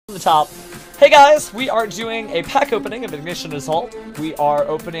the top. Hey guys, we are doing a pack opening of Ignition Assault. We are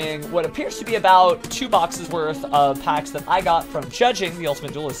opening what appears to be about 2 boxes worth of packs that I got from judging the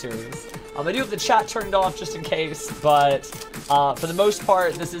Ultimate Duelist series. I do have the chat turned off just in case, but for the most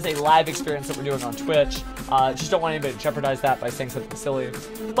part, this is a live experience that we're doing on Twitch. Just don't want anybody to jeopardize that by saying something silly.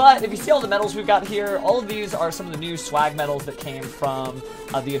 But if you see all the medals we've got here, all of these are some of the new swag medals that came from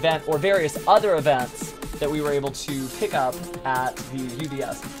the event or various other events that we were able to pick up at the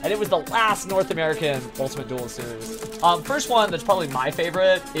UDS. And it was the last North American Ultimate Duelist series. First one that's probably my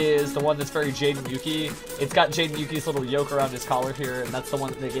favorite is the one that's very Jaden Yuki. It's got Jaden Yuki's little yoke around his collar here, and that's the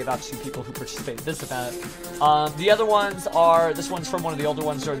one that they gave out to people who participated in this event. The other ones are, this one's from one of the older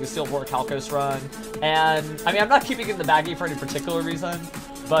ones during the Steel War Calcos run. And, I mean, I'm not keeping it in the baggie for any particular reason,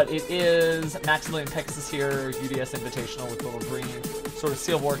 but it is Maximilian Pegasus here, UDS Invitational with little green sort of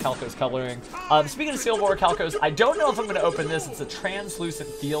Steel War Calcos coloring. Speaking of Steel War Calcos, I don't know if I'm going to open this. It's a translucent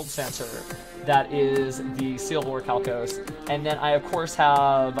field sensor that is the Steel War Calcos. And then I, of course,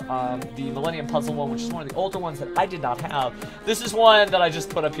 have the Millennium Puzzle one, which is one of the older ones that I did not have. This is one that I just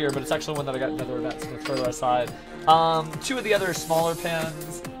put up here, but it's actually one that I got in another event, so I'm going to throw that aside. 2 of the other smaller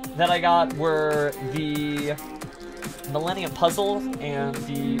pins that I got were the Millennium Puzzle and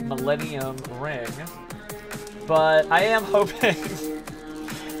the Millennium Ring. But I am hoping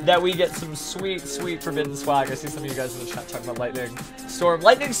that we get some sweet, sweet Forbidden swag. I see some of you guys in the chat talking about Lightning Storm.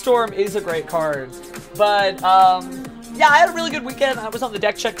 Lightning Storm is a great card. But, yeah, I had a really good weekend. I was on the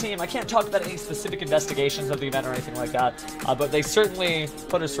deck check team. I can't talk about any specific investigations of the event or anything like that. But they certainly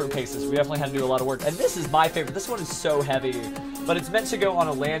put us through paces. We definitely had to do a lot of work. And this is my favorite. This one is so heavy. But it's meant to go on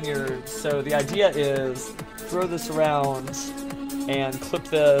a lanyard. So the idea is throw this around and clip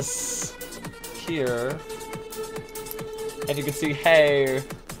this here. And you can see, hey,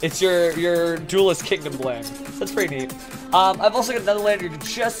 it's your Duelist Kingdom bling. So that's pretty neat. I've also got another lanyard. You can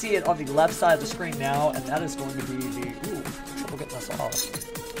just see it on the left side of the screen now, and that is going to be the... Ooh, trouble getting this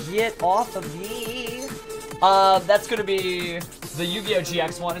off. Get off of me! That's going to be the Yu-Gi-Oh!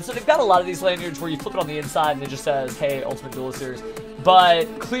 GX one. And so they've got a lot of these lanyards where you flip it on the inside and it just says, hey, Ultimate Duelist Series. But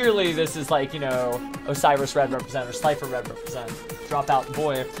clearly this is like, you know, Osiris Red represent or Slifer Red represent. Dropout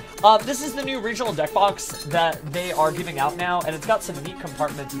boy. This is the new regional deck box that they are giving out now, and it's got some neat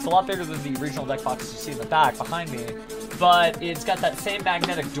compartments. It's a lot bigger than the regional deck box you see in the back behind me, but it's got that same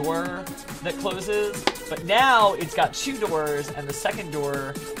magnetic door that closes, but now it's got 2 doors, and the second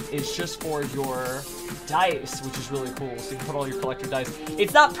door is just for your dice, which is really cool. So you can put all your collector dice.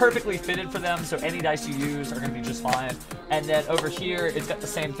 It's not perfectly fitted for them, so any dice you use are going to be just fine. And then over here, it's got the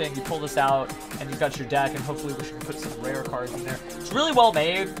same thing. You pull this out, and you've got your deck, and hopefully we can put some rare cards in there. It's really well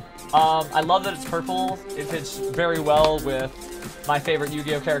made. I love that it's purple. It fits very well with my favorite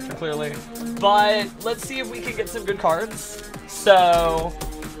Yu-Gi-Oh! Character, clearly. But let's see if we can get some good cards. So,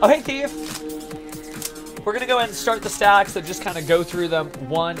 oh hey Thief! We're going to go ahead and start the stacks and just kind of go through them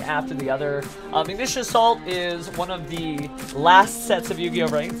one after the other. Ignition Assault is one of the last sets of Yu-Gi-Oh!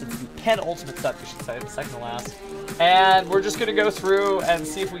 Rings. It's the penultimate set, we should say, the second to last. And we're just going to go through and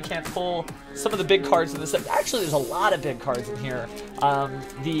see if we can't pull some of the big cards in this set. Actually, there's a lot of big cards in here.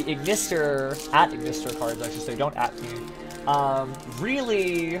 The Ignister, @Ignister cards, I should say, don't @ me,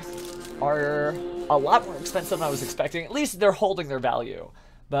 really are a lot more expensive than I was expecting. At least they're holding their value.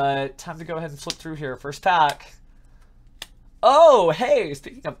 But time to go ahead and flip through here. First pack. Oh, hey,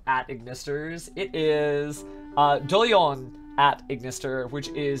 speaking of @Ignisters, it is Doyon @Ignister, which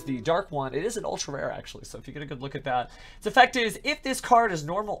is the dark one. It is an ultra rare, actually, so if you get a good look at that. Its effect is, if this card is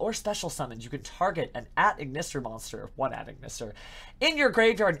normal or special summoned, you can target an @Ignister monster, one @Ignister, in your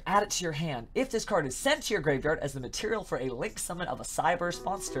graveyard and add it to your hand. If this card is sent to your graveyard as the material for a link summon of a Cyberse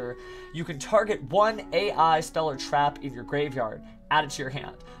monster, you can target one AI spell or trap in your graveyard. Add it to your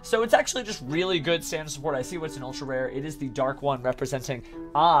hand. So it's actually just really good standard support. I see what's an ultra rare. It is the dark one representing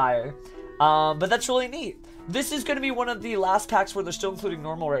I. But that's really neat. This is going to be one of the last packs where they're still including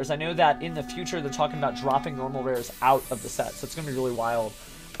normal rares. I know that in the future they're talking about dropping normal rares out of the set, so it's going to be really wild.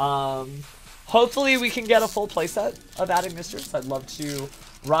 Hopefully we can get a full playset of @Ignisters. I'd love to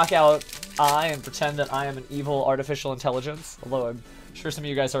rock out I and pretend that I am an evil artificial intelligence, although I'm sure some of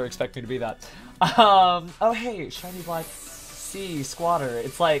you guys are expecting me to be that. Oh hey, Shiny Black C Squatter.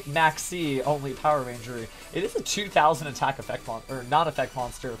 It's like Max C, only Power Rangery. It is a 2000 attack effect or non-effect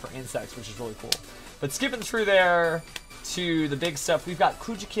monster for insects, which is really cool. But skipping through there to the big stuff, we've got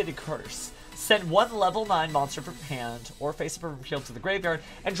Kujikiri Curse. Send 1 level 9 monster from hand or face up from field to the graveyard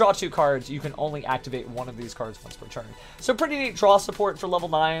and draw 2 cards. You can only activate one of these cards once per turn. So pretty neat draw support for level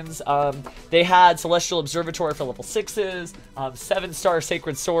 9s. They had Celestial Observatory for level 6s, 7-star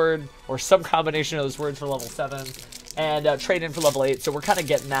Sacred Sword, or some combination of those words for level 7. and trade in for level 8. So we're kind of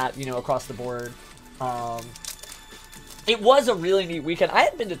getting that, you know, across the board. It was a really neat weekend. I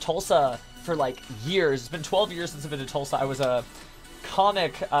hadn't been to Tulsa for like years. It's been 12 years since I've been to Tulsa. I was a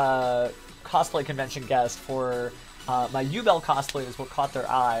comic cosplay convention guest for my UBell cosplay is what caught their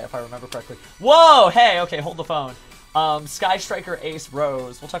eye, if I remember correctly. Whoa! Hey, okay, hold the phone. Sky Striker Ace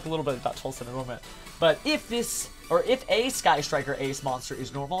Rose. We'll talk a little bit about Tulsa in a moment. But if a Sky Striker Ace monster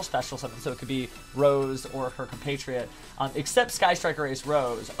is normal, special summon, so it could be Rose or her compatriot, except Sky Striker Ace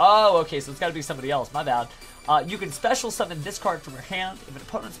Rose. Oh, okay, so it's got to be somebody else. My bad. You can special summon this card from your hand if an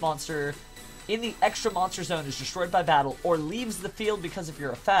opponent's monster in the extra monster zone is destroyed by battle or leaves the field because of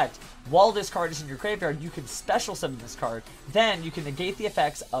your effect. While this card is in your graveyard, you can special summon this card. Then you can negate the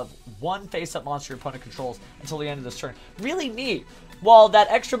effects of one face-up monster your opponent controls until the end of this turn. Really neat. While that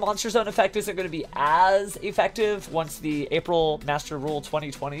extra monster zone effect isn't going to be as effective once the April Master Rule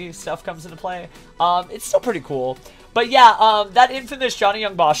 2020 stuff comes into play, it's still pretty cool. But yeah, that infamous Johnny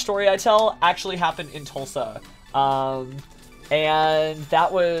Young Bosch story I tell actually happened in Tulsa. And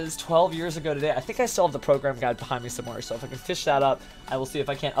that was 12 years ago today. I think I still have the program guide behind me somewhere, so if I can fish that up, I will see if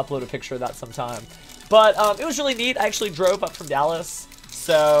I can't upload a picture of that sometime. But it was really neat. I actually drove up from Dallas,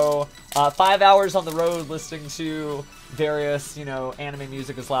 so 5 hours on the road listening to various, you know, anime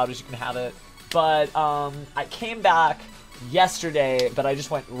music as loud as you can have it. But I came back yesterday, but I just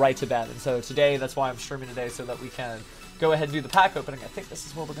went right to bed. And so today, that's why I'm streaming today, so that we can go ahead and do the pack opening. I think this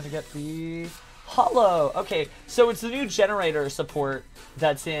is where we're going to get the Hollow. Okay, so it's the new generator support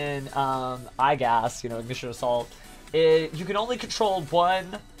that's in IGAS, you know, Ignition Assault. You can only control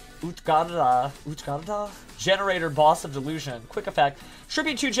one Utgarda generator boss of delusion. Quick effect.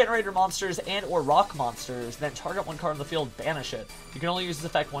 Tribute 2 generator monsters and or rock monsters, then target one card on the field, banish it. You can only use this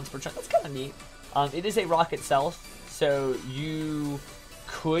effect once per turn. That's kind of neat. It is a rock itself, so you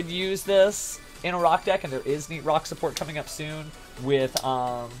could use this in a rock deck, and there is neat rock support coming up soon with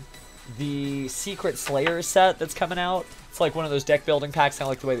the Secret Slayer set that's coming out. It's like one of those deck building packs, kind of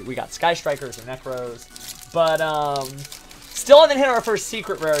like the way that we got Sky Strikers or Necros. But still haven't hit our first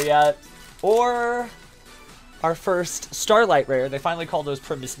secret rare yet, or our first Starlight rare. They finally called those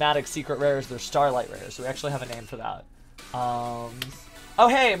prismatic secret rares their Starlight rares, so we actually have a name for that. Oh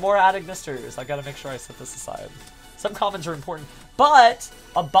hey, more Adignisters. I gotta make sure I set this aside. Some commons are important, but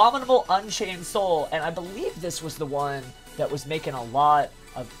Abominable Unchained Soul, and I believe this was the one that was making a lot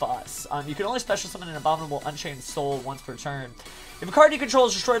of fuss. You can only special summon an Abominable Unchained Soul once per turn. If a card you control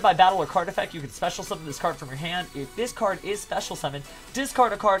is destroyed by battle or card effect, you can special summon this card from your hand. If this card is special summoned,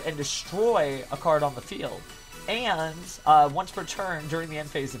 discard a card and destroy a card on the field. And once per turn during the end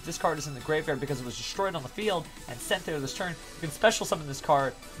phase, if this card is in the graveyard because it was destroyed on the field and sent there this turn, you can special summon this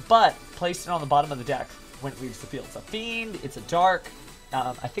card, but place it on the bottom of the deck when it leaves the field. It's a fiend, it's a dark.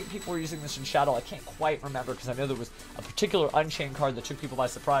 I think people were using this in Shadow. I can't quite remember because I know there was a particular Unchained card that took people by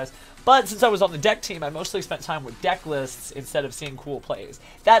surprise. But since I was on the deck team, I mostly spent time with deck lists instead of seeing cool plays.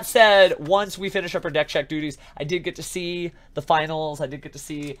 That said, once we finish up our deck check duties, I did get to see the finals. I did get to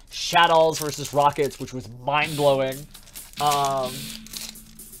see Shadows versus Rockets, which was mind-blowing. Let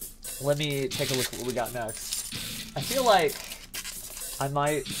me take a look at what we got next. I feel like I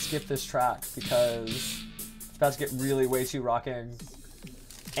might skip this track because it's about to get really way too rocking.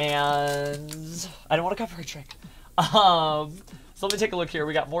 And I don't want to copyright strike. So let me take a look here.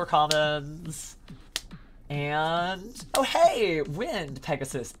 We got more commons. And oh hey, Wind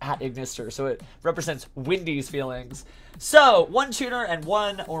Pegasus at Ignister. So it represents Windy's feelings. So one tuner and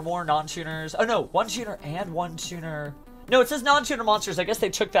one or more non-tuners. Oh no, one tuner and one tuner. No, it says non-tuner monsters. I guess they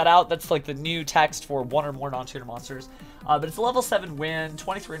took that out. That's like the new text for one or more non-tuner monsters. But it's a level 7 Wind,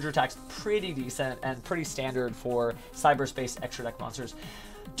 23 injury attacks, pretty decent and pretty standard for cyberspace extra deck monsters.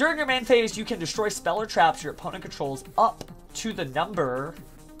 During your main phase, you can destroy spell or traps your opponent controls up to the number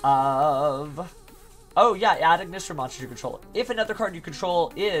of... Oh yeah, add Ignister monsters you control. If another card you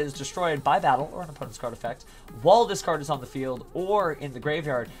control is destroyed by battle or an opponent's card effect, while this card is on the field or in the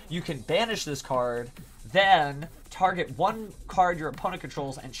graveyard, you can banish this card, then target one card your opponent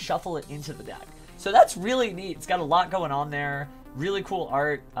controls and shuffle it into the deck. So that's really neat. It's got a lot going on there. Really cool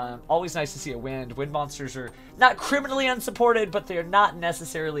art. Always nice to see a Wind. Wind monsters are not criminally unsupported, but they're not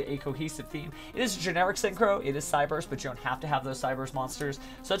necessarily a cohesive theme. It is a generic synchro. It is Cyberse, but you don't have to have those Cyberse monsters.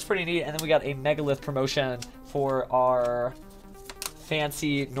 So that's pretty neat. And then we got a Megalith promotion for our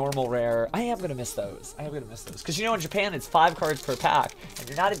fancy normal rare. I am going to miss those. I am going to miss those. Because you know in Japan it's 5 cards per pack, and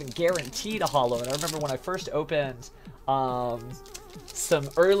you're not even guaranteed a holo. And I remember when I first opened some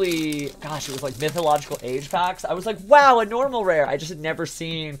early, gosh, it was like Mythological Age packs. I was like, wow, a normal rare. I just had never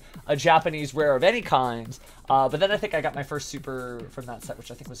seen a Japanese rare of any kind. But then I think I got my first super from that set,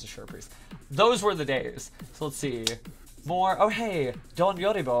 which I think was a Sure Priest. Those were the days. So let's see. More. Oh, hey. Don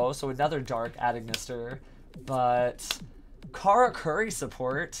Yoribo. So another dark Adignister. But Karakuri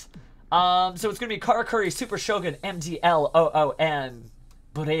support. So it's going to be Karakuri Super Shogun MDLOON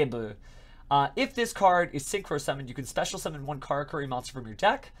Burebu. If this card is synchro summoned, you can special summon one Karakuri monster from your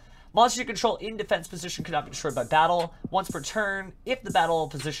deck. Monsters you control in defense position cannot be destroyed by battle. Once per turn, if the battle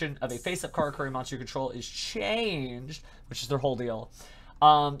position of a face-up Karakuri monster you control is changed, which is their whole deal,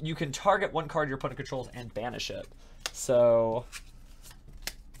 you can target one card your opponent controls and banish it. So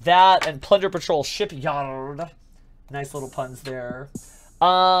that and Plunder Patrol Shipyard. Nice little puns there.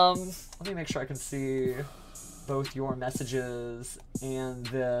 Let me make sure I can see both your messages and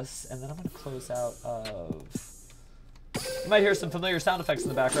this, and then I'm going to close out of... You might hear some familiar sound effects in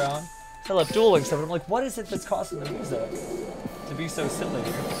the background. I love dueling stuff, but I'm like, what is it that's causing the music to be so silly?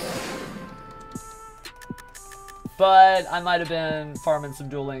 But I might have been farming some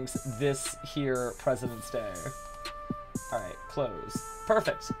Duel Links this here President's Day. Alright, close.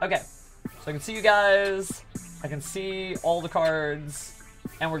 Perfect. Okay. So I can see you guys. I can see all the cards.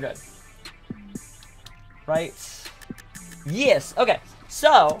 And we're good. Right? Yes. Okay.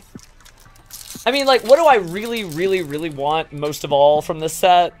 So... I mean, like, what do I really, really, really want most of all from this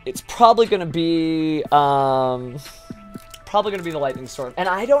set? It's probably going to be, the Lightning Storm. And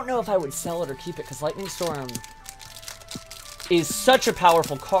I don't know if I would sell it or keep it, because Lightning Storm is such a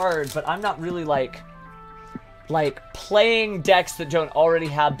powerful card, but I'm not really, like, playing decks that don't already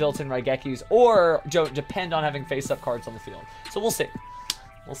have built-in Raigekis, or don't depend on having face-up cards on the field. So we'll see.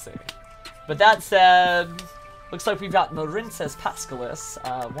 We'll see. But that said... Looks like we've got Marincess Pascalis,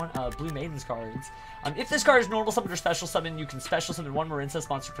 one Blue Maiden's cards. If this card is normal summon or special summon, you can special summon one Marincess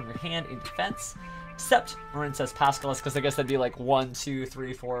monster from your hand in defense, except Marincess Pascalis, because I guess that'd be like 1, 2,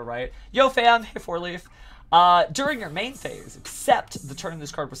 3, 4, right? Yo fam, hey 4-leaf. During your main phase, except the turn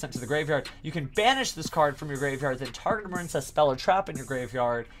this card was sent to the graveyard, you can banish this card from your graveyard, then target a Marincess spell or trap in your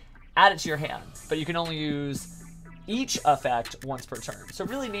graveyard, add it to your hand. But you can only use each effect once per turn. So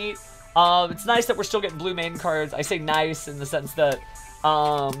really neat. It's nice that we're still getting Blue Maiden cards. I say nice in the sense that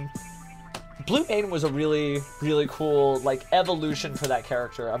Blue Maiden was a really, really cool like evolution for that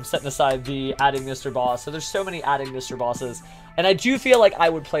character. I'm setting aside the Adignister boss. So there's so many Adignister bosses. And I do feel like I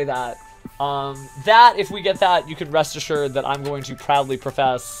would play that. That, if we get that, you can rest assured that I'm going to proudly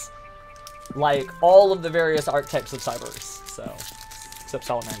profess like all of the various archetypes of Cybers. So, except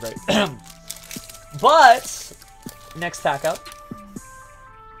Salamangreat. But, next pack up.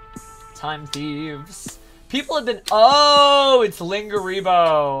 Time Thieves. People have been... Oh, it's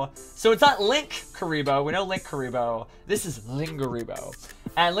Lingaribo. So it's not Link Karibo. We know Link Karibo. This is Lingaribo.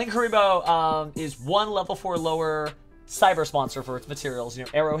 And Lingaribo is one level 4 lower Cyber sponsor for its materials. You know,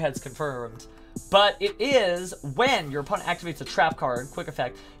 Arrowhead's confirmed. But it is when your opponent activates a trap card, quick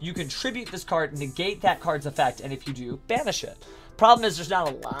effect, you contribute this card, negate that card's effect, and if you do, banish it. Problem is, there's not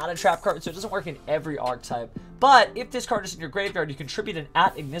a lot of trap cards, so it doesn't work in every archetype. But if this card is in your graveyard, you contribute an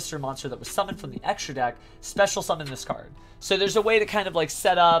Adignister monster that was summoned from the extra deck, special summon this card. So there's a way to kind of like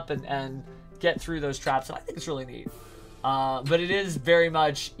set up and get through those traps, and I think it's really neat. But it is very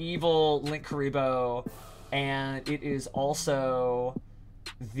much evil Link Karibo, and it is also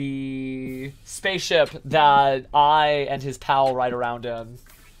the spaceship that I and his pal ride around in.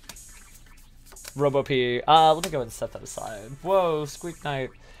 RoboP. Let me go ahead and set that aside. Whoa, Squeak Knight.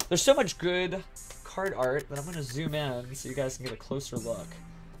 There's so much good card art that I'm going to zoom in so you guys can get a closer look.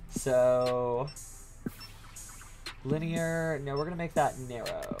 So, linear. No, we're going to make that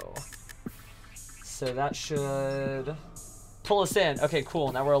narrow. So that should pull us in. Okay,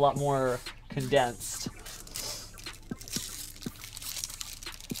 cool. Now we're a lot more condensed.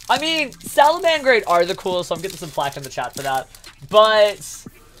 I mean, Salamangreat are the coolest, so I'm getting some flack in the chat for that. But...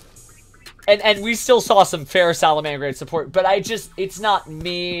 And we still saw some fair Salamangreat support, but it's not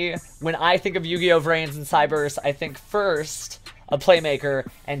me. When I think of Yu-Gi-Oh! Vrains and Cybers, I think first of Playmaker,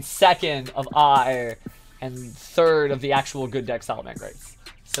 and second of I, and third of the actual good deck Salamangreats.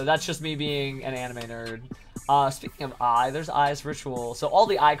 So that's just me being an anime nerd. Speaking of I, there's I's Ritual. So all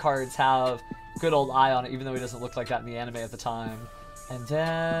the I cards have good old I on it, even though he doesn't look like that in the anime at the time. And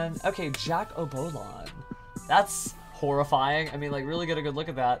then, okay, Jack Obolon. That's... horrifying. I mean, like, really get a good look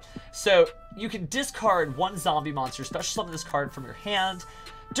at that. So, you can discard one zombie monster, special summon this card from your hand.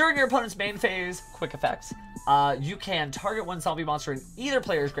 During your opponent's main phase, quick effects, you can target one zombie monster in either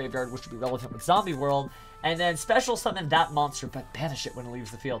player's graveyard, which would be relevant with Zombie World, and then special summon that monster, but banish it when it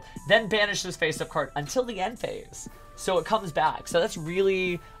leaves the field. Then banish this face-up card until the end phase, so it comes back. So that's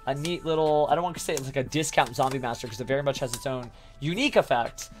really a neat little, I don't want to say it's like a discount Zombie Master, because it very much has its own unique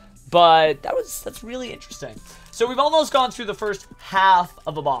effect, But that's really interesting. So we've almost gone through the first half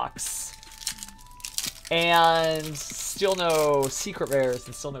of a box. And still no secret rares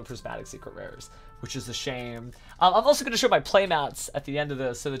and still no prismatic secret rares, which is a shame. I'm also going to show my playmats at the end of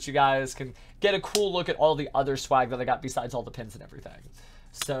this so that you guys can get a cool look at all the other swag that I got besides all the pins and everything.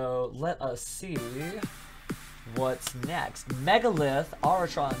 So let us see what's next. Megalith,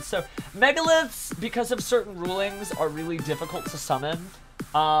 Aratron. So Megaliths, because of certain rulings, are really difficult to summon.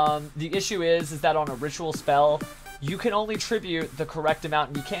 The issue is that on a ritual spell, you can only tribute the correct amount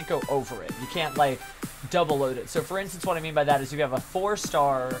and you can't go over it. You can't, like, double load it. So, for instance, what I mean by that is if you have a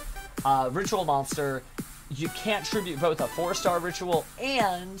 4-star ritual monster, you can't tribute both a 4-star ritual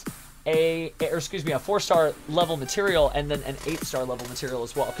and a 4-star level material and then an 8-star level material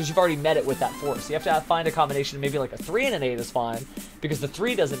as well, because you've already met it with that 4. So you have to find a combination, maybe like a 3 and an 8 is fine, because the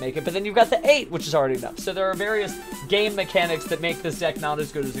 3 doesn't make it, but then you've got the 8, which is already enough. So there are various game mechanics that make this deck not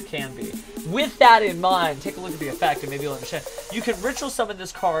as good as it can be. With that in mind, take a look at the effect and maybe you'll understand. You can ritual summon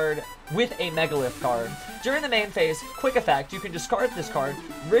this card with a Megalith card. During the main phase, quick effect, you can discard this card,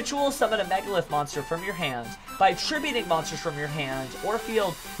 ritual summon a Megalith monster from your hand by tributing monsters from your hand or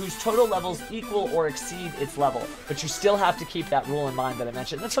field whose total levels equal or exceed its level. But you still have to keep that rule in mind that I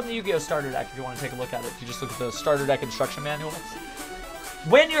mentioned. That's from the Yu-Gi-Oh! Starter deck if you want to take a look at it. If you just look at the starter deck instruction manual.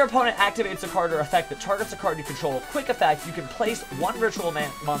 When your opponent activates a card or effect that targets a card you control, quick effect, you can place one ritual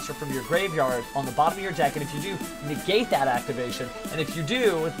monster from your graveyard on the bottom of your deck, and if you do, negate that activation. And if you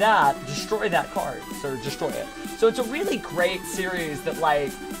do that, destroy that card. So destroy it. So it's a really great series that,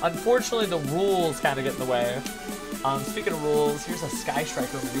 like, unfortunately the rules kind of get in the way. Speaking of rules, here's a Sky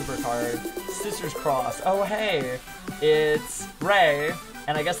Striker maneuver card. Scissors Cross. Oh, hey, it's Ray,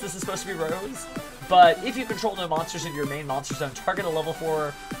 and I guess this is supposed to be Rose. But if you control no monsters in your main monster zone, target a level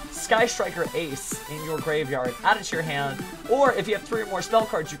 4 Sky Striker Ace in your graveyard, add it to your hand, or if you have 3 or more spell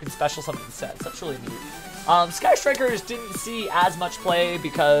cards, you can special summon instead. So that's really neat. Sky Strikers didn't see as much play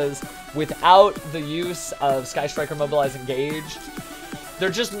because without the use of Sky Striker Mobilize Engage, they're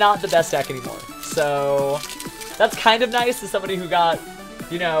just not the best deck anymore. So that's kind of nice as somebody who got,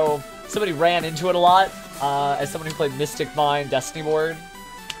 you know, somebody ran into it a lot, as someone who played Mystic Mine Destiny board.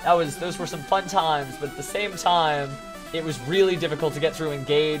 Those were some fun times, but at the same time, it was really difficult to get through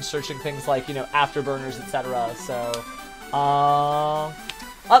Engage, searching things like, you know, Afterburners, etc. So,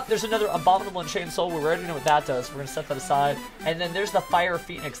 there's another Abominable Enchained Soul. We already know what that does. We're going to set that aside. And then there's the Fire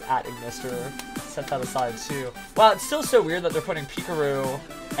Phoenix at Ignister. Set that aside, too. Wow, it's still so weird that they're putting Pikachu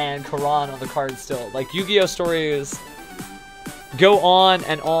and Karan on the card still. Like, Yu-Gi-Oh! Stories go on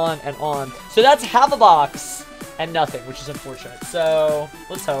and on and on. So that's half a box. And nothing, which is unfortunate. So,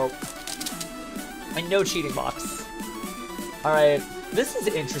 let's hope. And no cheating box. Alright, this is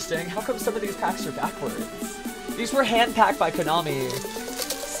interesting. How come some of these packs are backwards? These were hand-packed by Konami.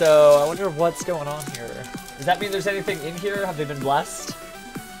 So, I wonder what's going on here. Does that mean there's anything in here? Have they been blessed?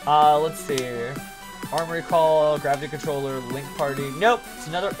 Let's see. Armory Call, Gravity Controller, Link Party. Nope, it's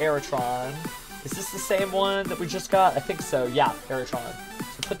another Aratron. Is this the same one that we just got? I think so. Yeah, Aratron.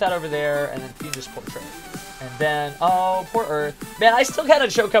 So put that over there, and then Fiendish Portrait. And then, oh, poor Earth. Man, I still kind of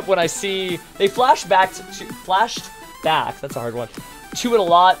choke up when I see, they flashed back, that's a hard one, to it a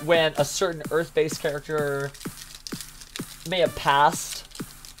lot when a certain Earth-based character may have passed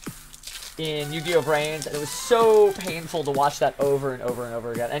in Yu-Gi-Oh! Brains, and it was so painful to watch that over and over and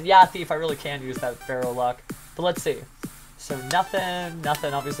over again. And yeah, Thief, I really can use that Pharaoh luck. But let's see. So nothing,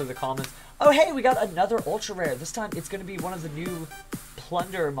 obviously the commons. Oh, hey, we got another ultra rare. This time it's going to be one of the new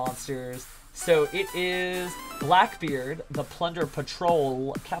Plunder monsters. So it is Blackbeard, the Plunder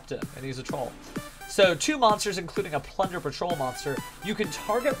Patrol Captain, and he's a troll. So 2 monsters, including a Plunder Patrol monster. You can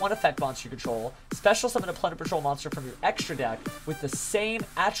target one effect monster you control, special summon a Plunder Patrol monster from your extra deck with the same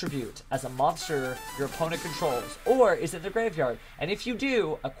attribute as a monster your opponent controls, or is in the graveyard. And if you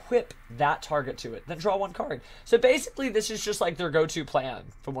do, equip that target to it, then draw 1 card. So basically, this is just like their go-to plan,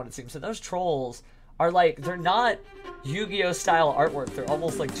 from what it seems. So those trolls are like, they're not Yu-Gi-Oh! Style artwork. They're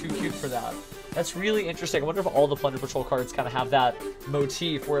almost like too cute for that. That's really interesting. I wonder if all the Plunder Patrol cards kind of have that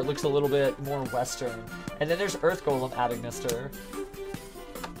motif where it looks a little bit more Western. And then there's Earth Golem at Ignister.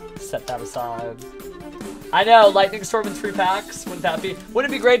 Set that aside. I know, Lightning Storm in 3 packs. Wouldn't that be?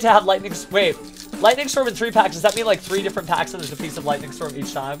 Wouldn't it be great to have Lightning Storm in 3 packs? Does that mean like 3 different packs and there's a piece of Lightning Storm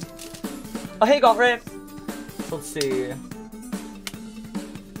each time? Oh, hey, Gauntray. So let's see.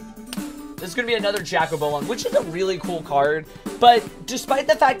 This is going to be another Jacobolon, which is a really cool card. But despite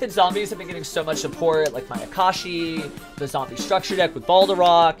the fact that zombies have been getting so much support, like Mayakashi, the zombie structure deck with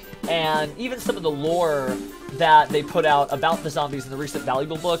Balderrock, and even some of the lore that they put out about the zombies in the recent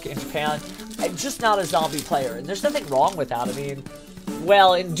Valuable book in Japan, I'm just not a zombie player. And there's nothing wrong with that. I mean,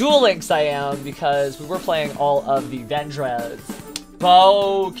 Well, in Duel Links I am, because we were playing all of the Vendreads.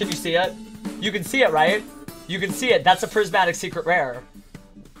 Oh, can you see it? You can see it, right? You can see it. That's a prismatic secret rare.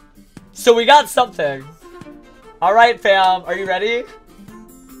 So we got something. Alright, fam. Are you ready?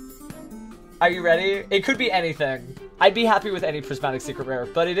 Are you ready? It could be anything. I'd be happy with any prismatic secret rare,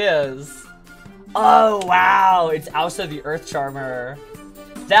 but it is. Oh, wow. It's Ausa the Earth Charmer.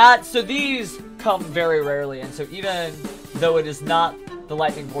 So these come very rarely, and so even though it is not the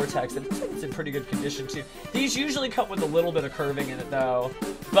Lightning Vortex, it looks like it's in pretty good condition too. These usually come with a little bit of curving in it though.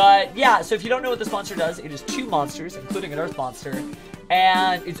 But yeah, so if you don't know what this monster does, it is 2 monsters, including an Earth monster,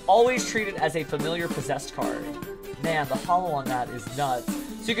 and it's always treated as a familiar possessed card. Man, the holo on that is nuts.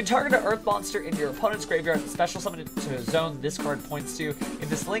 So you can target an Earth monster in your opponent's graveyard and special summon it to a zone this card points to. If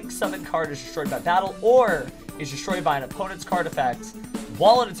this Link summon card is destroyed by battle or is destroyed by an opponent's card effect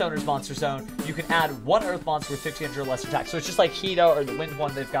while in its owner's monster zone, you can add 1 Earth monster with 1500 or less attack. So it's just like Hito or the Wind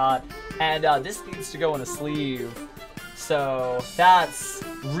one they've got. And this needs to go in a sleeve. So that's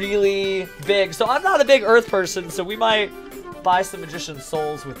really big. So I'm not a big Earth person, so we might buy some Magician's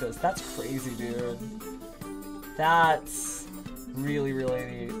Souls with this. That's crazy, dude. That's really, really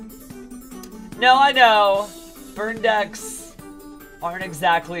neat. No, I know. Burn decks aren't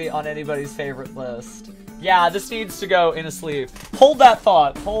exactly on anybody's favorite list. Yeah, this needs to go in a sleeve. Hold that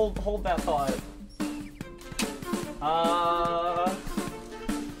thought. Hold that thought.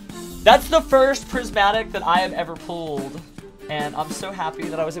 That's the first prismatic that I have ever pulled, and I'm so happy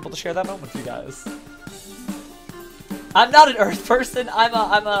that I was able to share that moment with you guys. I'm not an Earth person. I'm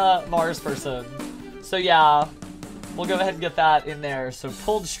a Mars person. So yeah, we'll go ahead and get that in there. So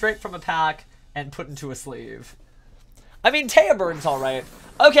pulled straight from a pack and put into a sleeve. I mean, Taya Bird's alright.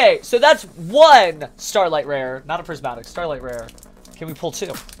 Okay, so that's 1 Starlight rare. Not a prismatic, Starlight rare. Can we pull 2?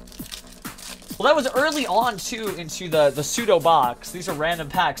 Well, that was early on, too, into the pseudo box. These are random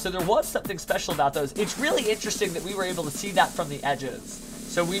packs, so there was something special about those. It's really interesting that we were able to see that from the edges.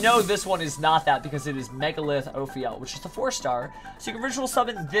 So we know this one is not that because it is Megalith Ophiel, which is the 4-star. So you can ritual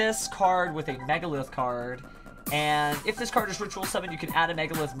summon this card with a Megalith card. And if this card is ritual summon, you can add a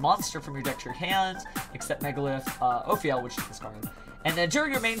Megalith monster from your deck to your hand, except Megalith Ophiel, which is this card. And then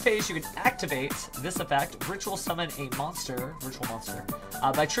during your main phase, you can activate this effect, ritual summon a monster, ritual monster,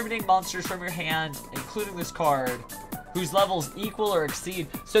 by tributing monsters from your hand, including this card, whose levels equal or exceed.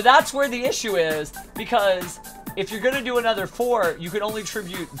 So that's where the issue is, because if you're going to do another 4, you can only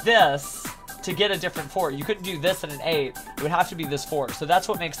tribute this to get a different 4. You couldn't do this and an 8. It would have to be this 4. So that's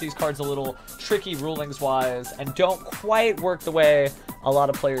what makes these cards a little tricky rulings-wise and don't quite work the way a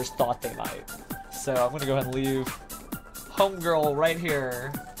lot of players thought they might. So I'm going to go ahead and leave Homegirl right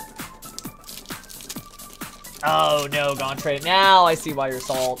here. Oh no, Gontre. Now I see why you're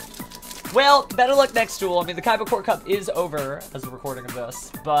salt. Well, better luck next duel. I mean, the Kaiba Court Cup is over as a recording of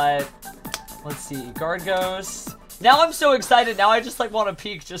this, but let's see. Guard Ghost. Now I'm so excited. Now I just like want to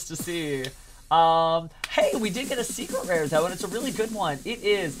peek just to see. Hey, we did get a secret rare though, and it's a really good one. It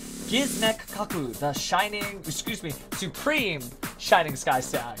is Gizmek Kaku, the Supreme Shining Sky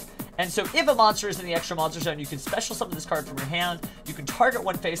Stag. And so if a monster is in the extra monster zone, you can special summon this card from your hand. You can target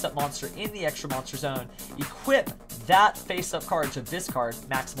 1 face-up monster in the extra monster zone. Equip that face-up card to this card,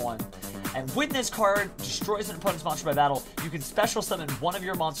 max 1. And when this card destroys an opponent's monster by battle, you can special summon 1 of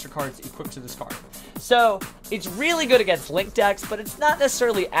your monster cards equipped to this card. So it's really good against Link decks, but it's not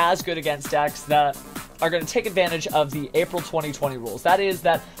necessarily as good against decks that are going to take advantage of the April 2020 rules. That is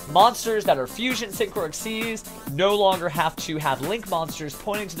that monsters that are Fusion, Sync, or Xyz no longer have to have Link monsters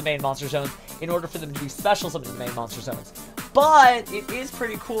pointing to the main monster zones in order for them to be special summoned to the main monster zones. But it is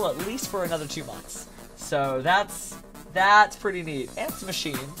pretty cool, at least for another 2 months. So that's pretty neat. And it's a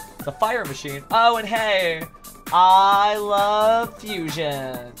machine. It's a fire machine. Oh, and hey, I love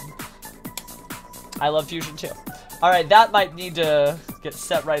Fusion. I love Fusion too. Alright, that might need to get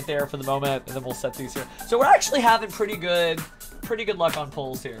set right there for the moment, and then we'll set these here. So we're actually having pretty good luck on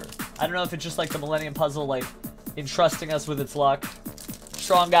pulls here. I don't know if it's just like the Millennium Puzzle, like, entrusting us with its luck.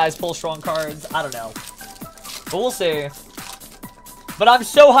 Strong guys pull strong cards. I don't know. But we'll see. But I'm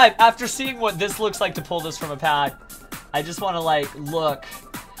so hyped. After seeing what this looks like to pull this from a pack, I just want to, like, look.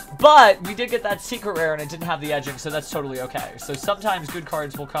 But we did get that secret rare, and it didn't have the edging, so that's totally okay. So sometimes good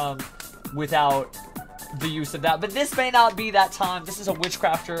cards will come without the use of that, but this may not be that time. This is a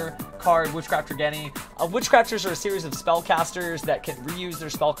Witchcrafter card, Witchcrafter Genny. Witchcrafters are a series of spellcasters that can reuse their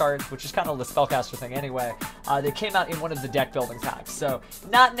spell cards, which is kind of the spellcaster thing anyway. They came out in one of the deck building packs, so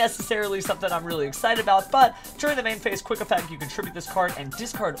not necessarily something I'm really excited about, but during the main phase quick effect, you contribute this card and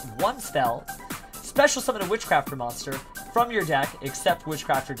discard 1 spell. Special summon a Witchcrafter monster from your deck, except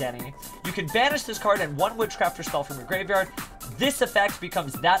Witchcrafter Genny. You can banish this card and 1 Witchcrafter spell from your graveyard. this effect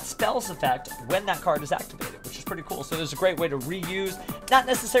becomes that spell's effect when that card is activated, which is pretty cool. So there's a great way to reuse, not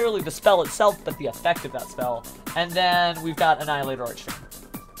necessarily the spell itself, but the effect of that spell. And then we've got Annihilator Archfiend.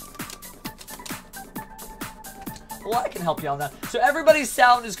 Well, I can help you on that. So everybody's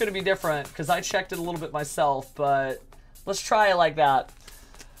sound is going to be different, because I checked it a little bit myself, but let's try it like that.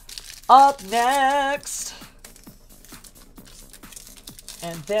 Up next.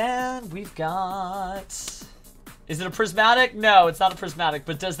 And then we've got... Is it a prismatic? No, it's not a prismatic,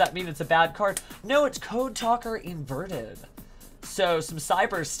 but does that mean it's a bad card? No, it's Code Talker inverted. So some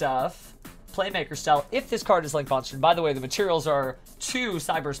cyber stuff, Playmaker style, if this card is Link Monster. And by the way, the materials are 2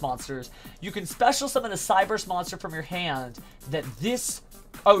 Cyberse monsters. You can special summon a Cyberse monster from your hand that this...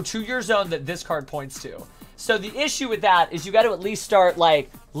 Oh, to your zone that this card points to. So the issue with that is you got to at least start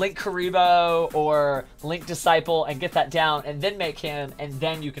like Link Karibo or Link Disciple and get that down and then make him, and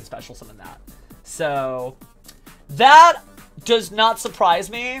then you can special summon that. So that does not surprise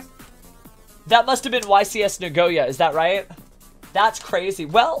me. That must have been YCS Nagoya, is that right? That's crazy.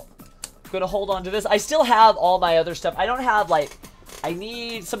 Well, I'm going to hold on to this. I still have all my other stuff. I don't have like, I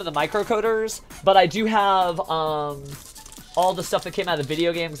need some of the microcoders, but I do have all the stuff that came out of the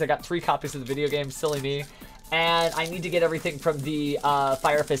video games. I got 3 copies of the video game, silly me. And I need to get everything from the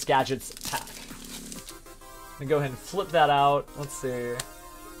Fire Fist Gadgets pack. Let me go ahead and flip that out. Let's see.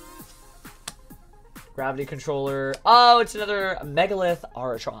 Gravity Controller. Oh, it's another Megalith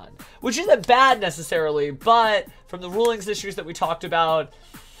Aratron. Which isn't bad necessarily, but from the rulings issues that we talked about,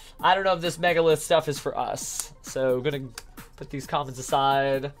 I don't know if this Megalith stuff is for us. So I'm going to put these comments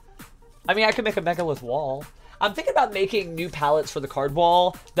aside. I mean, I could make a Megalith wall. I'm thinking about making new palettes for the card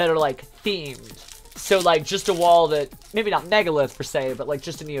wall that are like themed. So like just a wall that, maybe not Megalith per se, but like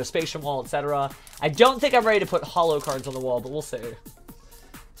just a Neospatian wall, etc. I don't think I'm ready to put holo cards on the wall, but we'll see.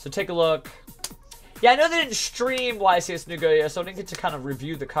 So take a look. Yeah, I know they didn't stream YCS Nagoya, so I didn't get to kind of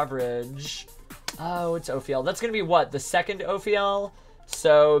review the coverage. Oh, it's Ophiel. That's going to be what? The second Ophiel?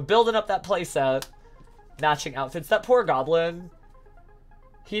 So building up that playset. Matching outfits. That poor goblin.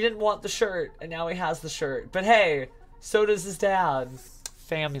 He didn't want the shirt, and now he has the shirt. But hey, so does his dad.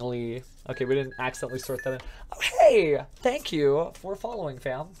 Family. Okay, we didn't accidentally sort that in. Oh, hey! Thank you for following,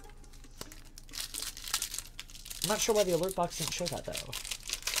 fam. I'm not sure why the alert box didn't show that, though.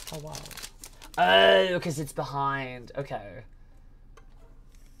 Oh, wow. Oh, because it's behind. Okay.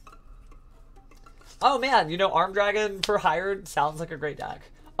 Oh, man, you know, Arm Dragon for Hired sounds like a great deck.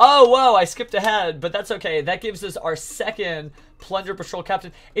 Oh, whoa, I skipped ahead, but that's okay. That gives us our second Plunder Patrol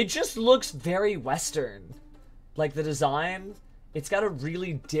Captain. It just looks very Western. Like, the design... It's got a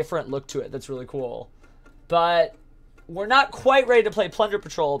really different look to it that's really cool. But we're not quite ready to play Plunder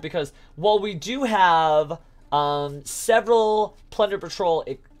Patrol because while we do have several Plunder Patrol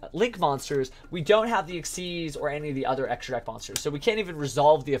Link monsters, we don't have the Xyz or any of the other extra deck monsters. So we can't even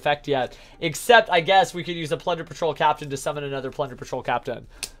resolve the effect yet. Except, I guess, we could use a Plunder Patrol Captain to summon another Plunder Patrol Captain.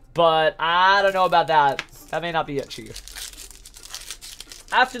 But I don't know about that. That may not be it, Chief.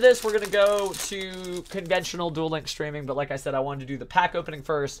 After this, we're going to go to conventional Duel Link streaming, but like I said, I wanted to do the pack opening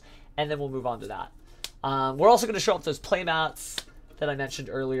first, and then we'll move on to that. We're also going to show up those playmats that I mentioned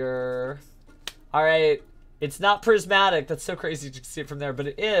earlier. Alright, it's not prismatic. That's so crazy to see it from there, but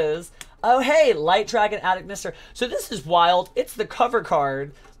it is. Oh, hey, Light Dragon Attic Mister. So this is wild. It's the cover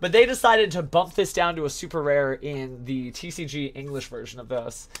card, but they decided to bump this down to a super rare in the TCG English version of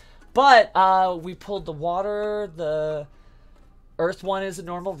this. But we pulled the water, the... Earth one is a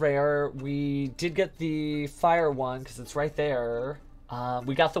normal rare. We did get the fire one because it's right there.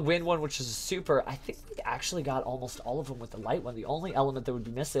 We got the wind one, which is a super. I think we actually got almost all of them with the light one. The only element that would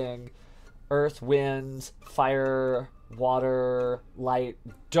be missing, earth, wind, fire, water, light,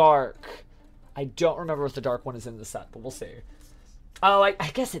 dark. I don't remember if the dark one is in the set, but we'll see. Oh, I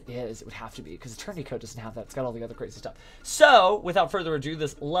guess it is. It would have to be because Eternity Code doesn't have that. It's got all the other crazy stuff. So, without further ado,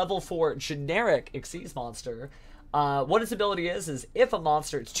 this level 4 generic Xyz monster. What its ability is if a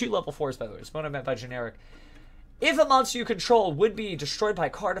monster, it's 2 level 4s by the way, that's what I meant by generic. If a monster you control would be destroyed by a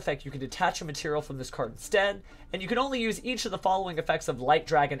card effect, you can detach a material from this card instead, and you can only use each of the following effects of Light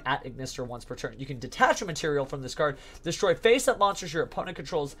Dragon at Ignister once per turn. You can detach a material from this card, destroy face-up monsters your opponent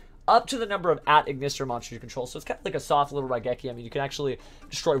controls up to the number of at Ignister monsters you control. So it's kind of like a soft little Raigeki. I mean, you can actually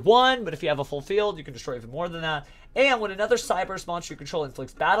destroy 1, but if you have a full field, you can destroy even more than that. And when another Cyberse monster you control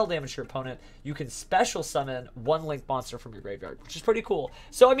inflicts battle damage to your opponent, you can special summon 1 Link monster from your graveyard, which is pretty cool.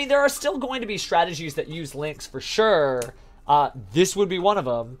 So, I mean, there are still going to be strategies that use Links for sure. This would be one of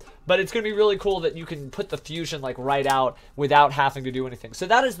them, but it's going to be really cool that you can put the fusion like right out without having to do anything. So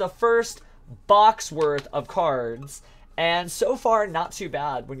that is the first box worth of cards. And so far, not too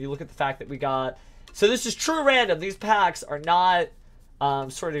bad when you look at the fact that we got So this is true random. These packs are not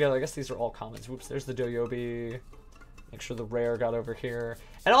sorted together. I guess these are all commons. Whoops, there's the Doyobi. Make sure the rare got over here.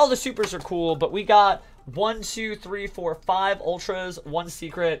 And all the supers are cool, but we got 1, 2, 3, 4, 5 ultras, 1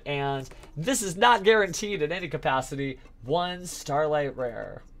 secret, and this is not guaranteed in any capacity. 1 Starlight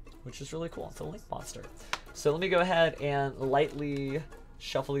rare, which is really cool. It's a Link monster. So let me go ahead and lightly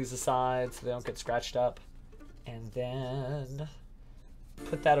shuffle these aside so they don't get scratched up. And then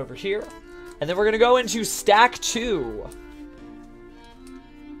put that over here. And then we're going to go into stack 2.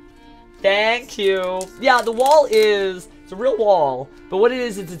 Thank you. Yeah, the wall is, it's a real wall, but what it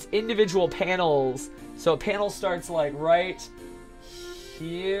is it's individual panels. So a panel starts like right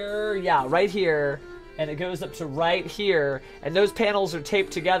here. Yeah, right here. And it goes up to right here. And those panels are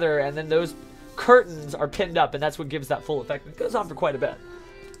taped together, and then those curtains are pinned up, and that's what gives that full effect. It goes on for quite a bit.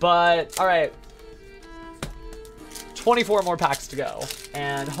 But, alright. 24 more packs to go.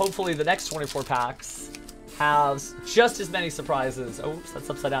 And hopefully the next 24 packs has just as many surprises. Oh, oops, that's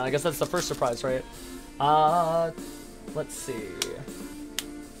upside down. I guess that's the first surprise, right? Let's see.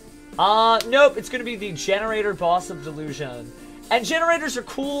 Nope, it's gonna be the Generator Boss of Delusion. And generators are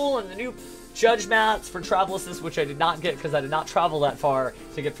cool, and the new Judge mats for Travel Assist, which I did not get because I did not travel that far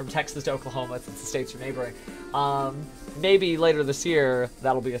to get from Texas to Oklahoma since the states are neighboring. Maybe later this year,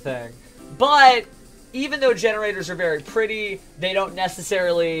 that'll be a thing. But even though generators are very pretty, they don't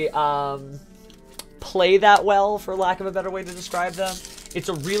necessarily play that well, for lack of a better way to describe them. It's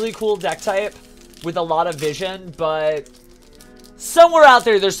a really cool deck type with a lot of vision, but somewhere out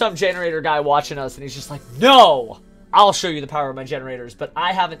there, there's some generator guy watching us, and he's just like, no! I'll show you the power of my generators, but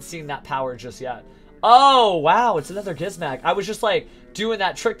I haven't seen that power just yet. Oh, wow, it's another Gizmac. I was just, like, doing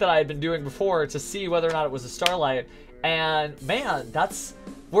that trick that I had been doing before to see whether or not it was a Starlight, and, man, that's...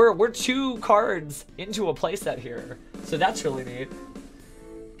 We're 2 cards into a playset here, so that's really neat.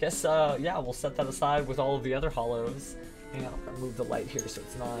 Guess, yeah, we'll set that aside with all of the other hollows. And I'll move the light here so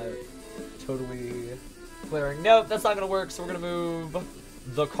it's not totally glaring. Nope, that's not going to work, so we're going to move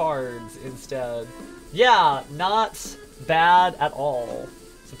the cards instead. Yeah, not bad at all.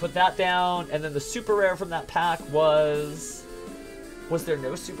 So put that down, and then the super rare from that pack was... Was there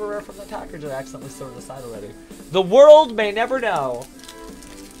no super rare from that pack, or did I accidentally throw it aside already? The world may never know.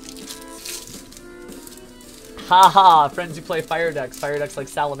 Haha, friends who play fire decks like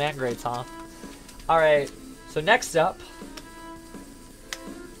Salamangrates, huh? Alright, so next up.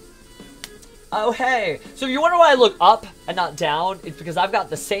 Oh, hey. So if you wonder why I look up and not down, it's because I've got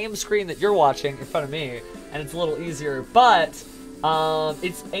the same screen that you're watching in front of me, and it's a little easier, but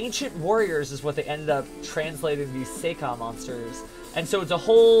it's Ancient Warriors is what they ended up translating these Seika monsters. And so it's a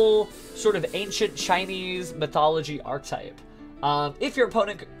whole sort of ancient Chinese mythology archetype.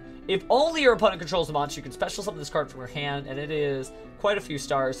 If only your opponent controls the monster, you can special summon this card from your hand, and it is quite a few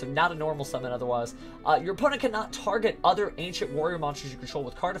stars, so not a normal summon otherwise. Your opponent cannot target other ancient warrior monsters you control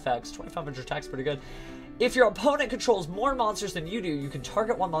with card effects. 2500 attack's pretty good. If your opponent controls more monsters than you do, you can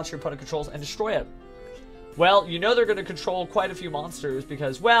target one monster your opponent controls and destroy it. Well, you know they're going to control quite a few monsters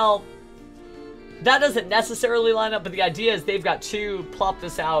because, well, that doesn't necessarily line up, but the idea is they've got 2, plop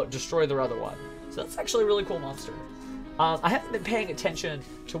this out, destroy their other one. So that's actually a really cool monster. I haven't been paying attention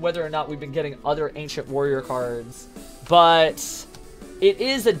to whether or not we've been getting other Ancient Warrior cards, but it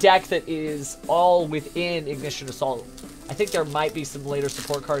is a deck that is all within Ignition Assault. I think there might be some later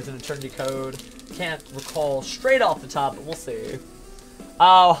support cards in Eternity Code. Can't recall straight off the top, but we'll see.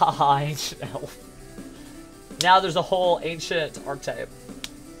 Oh, haha, Ancient Elf. Now there's a whole Ancient archetype.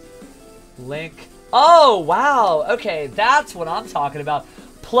 Link. Oh, wow. Okay, that's what I'm talking about.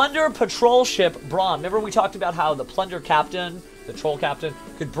 Plunder Patrol Ship Brawn. Remember we talked about how the Plunder Captain, the Troll Captain,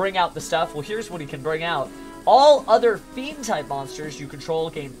 could bring out the stuff? Well, here's what he can bring out. All other Fiend-type monsters you control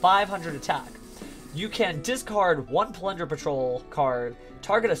gain 500 attack. You can discard 1 Plunder Patrol card,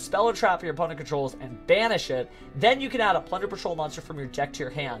 target a spell or trap your opponent controls, and banish it. Then you can add a Plunder Patrol monster from your deck to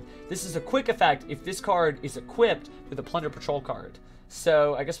your hand. This is a quick effect if this card is equipped with a Plunder Patrol card.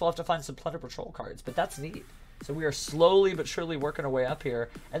 So I guess we'll have to find some Plunder Patrol cards, but that's neat. So we are slowly but surely working our way up here.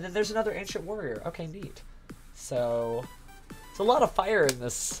 And then there's another Ancient Warrior. Okay, neat. So it's a lot of fire in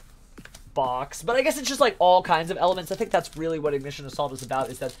this box. But I guess it's just like all kinds of elements. I think that's really what Ignition Assault is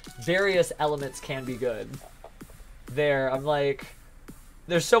about, is that various elements can be good. There, I'm like,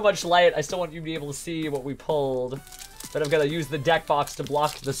 there's so much light. I still want you to be able to see what we pulled. But I've got to use the deck box to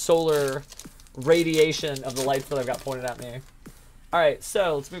block the solar radiation of the lights that I've got pointed at me. Alright,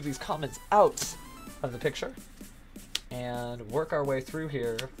 so let's move these comments out of the picture and work our way through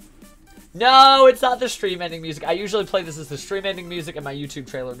here. No, it's not the stream ending music. I usually play this as the stream ending music and my YouTube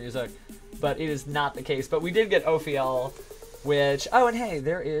trailer music, but it is not the case. But we did get Ophiel, which, oh, and hey,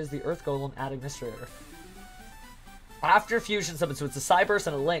 there is the Earth Golem at Administrator. After fusion summon, so it's a Cyburst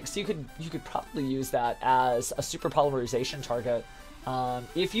and a Link, so you could probably use that as a super polymerization target.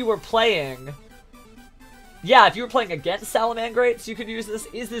 If you were playing... Yeah, if you were playing against Salamangreats, you could use this.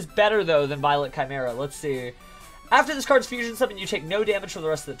 Is this better, though, than Violet Chimera? Let's see. After this card's fusion summon, you take no damage for the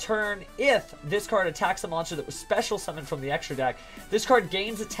rest of the turn. If this card attacks a monster that was special summoned from the extra deck, this card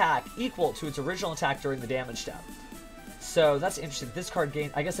gains attack equal to its original attack during the damage step. So that's interesting. This card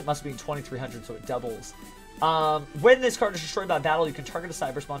gains... I guess it must be 2,300, so it doubles. When this card is destroyed by battle, you can target a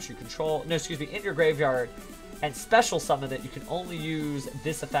Cyberse monster you control... No, excuse me, in your graveyard, and special summon it. You can only use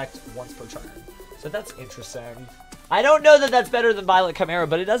this effect once per turn. So that's interesting. I don't know that that's better than Violet Chimera,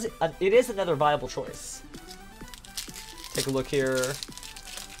 but it is another viable choice. Take a look here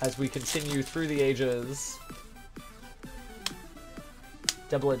as we continue through the ages.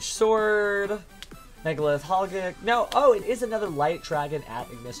 Double-edged sword, Megalith, Hologic. No, oh, it is another Light Dragon at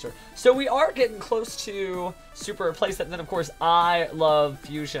Ignister. So we are getting close to super replace it. And then, of course, I love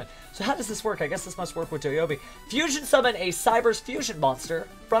Fusion. So how does this work? I guess this must work with Doyobi. Fusion summon a Cyberse Fusion monster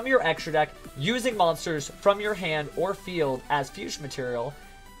from your extra deck using monsters from your hand or field as fusion material.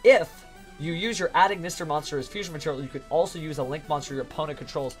 If you use your Ad Ignister monster as fusion material, you could also use a Link monster your opponent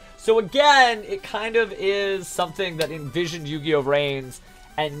controls. So again, it kind of is something that envisioned Yu-Gi-Oh! Reigns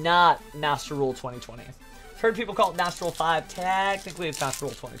and not Master Rule 2020. I've heard people call it Master Rule 5. Technically, it's Master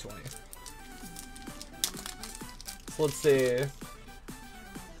Rule 2020. So let's see.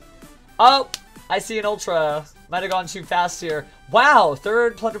 Oh, I see an Ultra. Might have gone too fast here. Wow,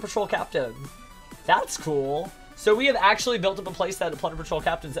 3rd Plunder Patrol Captain. That's cool. So we have actually built up a playset of Plunder Patrol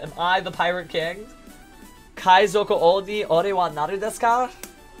Captains. Am I the Pirate King? Kaizoko Oni ore wa naru desu ka?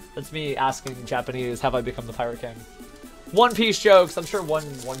 That's me asking Japanese, have I become the Pirate King? One Piece jokes. I'm sure one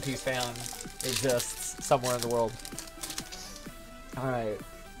Piece fan exists somewhere in the world. Alright.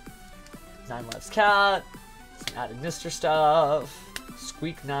 9 Lives Cat. Some Ad Ignister stuff.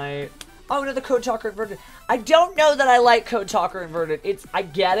 Squeak Knight. Oh, another Code Talker Inverted. I don't know that I like Code Talker Inverted. I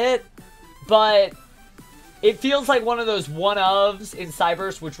get it, but it feels like one of those one-ofs in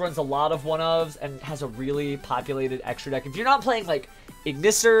Cyberse, which runs a lot of one-ofs and has a really populated extra deck. If you're not playing, like,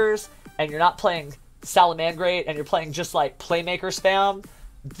 Ignisters, and you're not playing Salamangreat, and you're playing just, like, Playmaker spam,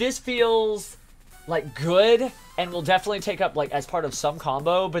 this feels, like, good, and will definitely take up, like, as part of some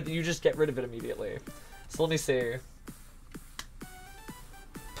combo, but you just get rid of it immediately. So let me see.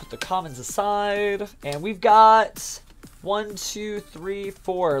 Put the commons aside, and we've got 1, 2, 3,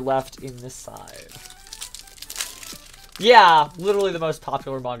 4 left in this side. Yeah, literally the most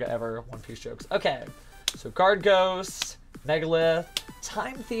popular manga ever. One Piece jokes. Okay, so Guard Ghost, Megalith,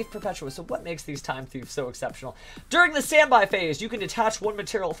 Time Thief, Perpetua. So what makes these Time Thieves so exceptional? During the standby phase, you can detach one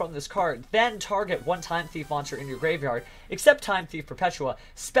material from this card, then target one Time Thief monster in your graveyard, except Time Thief Perpetua,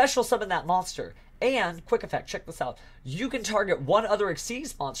 special summon that monster. And, quick effect, check this out. You can target one other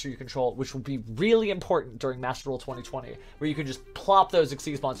Xyz monster you control, which will be really important during Master Rule 2020, where you can just plop those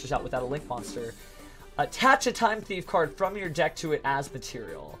Xyz monsters out without a Link monster. Attach a Time Thief card from your deck to it as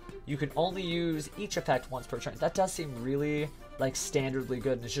material. You can only use each effect once per turn. That does seem really, like, standardly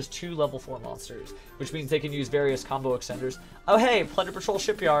good, and it's just 2 level 4 monsters, which means they can use various combo extenders. Oh, hey, Plunder Patrol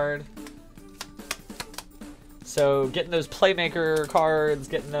Shipyard. So, getting those Playmaker cards,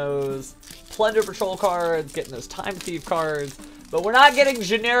 getting those Plunder Patrol cards, getting those Time Thief cards, but we're not getting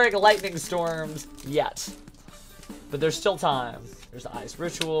generic Lightning Storms yet. But there's still time. There's Ice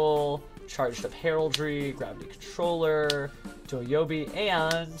Ritual, Charged Up Heraldry, Gravity Controller, Doyobi,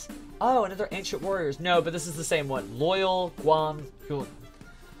 and... oh, another Ancient Warriors. No, but this is the same one. Loyal Guam Hyun.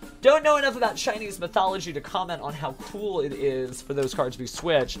 Don't know enough about Chinese mythology to comment on how cool it is for those cards to be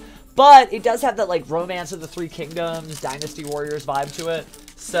switched, but it does have that, like, Romance of the Three Kingdoms, Dynasty Warriors vibe to it,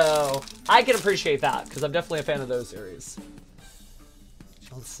 so I can appreciate that, because I'm definitely a fan of those series.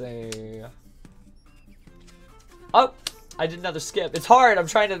 Let's see... oh! I did another skip. It's hard. I'm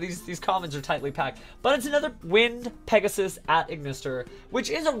trying to... These comments are tightly packed. But it's another Wind Pegasus at Ignister,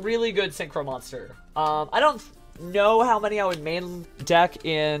 which is a really good synchro monster. I don't know how many I would main deck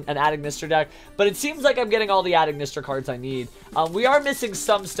in an Ad Ignister deck, but it seems like I'm getting all the Ad Ignister cards I need. We are missing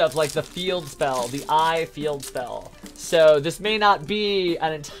some stuff like the field spell, the Eye field spell. So this may not be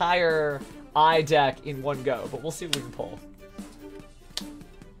an entire Eye deck in one go, but we'll see what we can pull.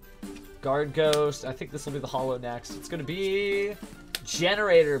 Guard Ghost. I think this will be the holo next. It's going to be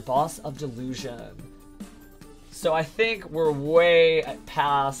Generator, Boss of Delusion. So I think we're way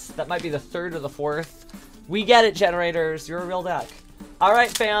past. That might be the 3rd or the 4th. We get it, Generators. You're a real deck. Alright,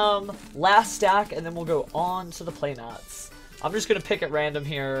 fam. Last stack, and then we'll go on to the playmats. I'm just going to pick at random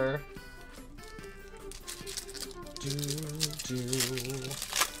here.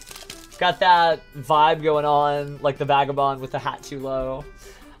 Got that vibe going on, like the Vagabond with the hat too low.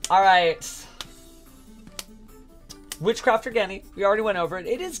 Alright. Witchcrafter Genny. We already went over it.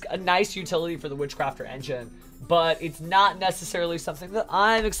 It is a nice utility for the Witchcrafter engine, but it's not necessarily something that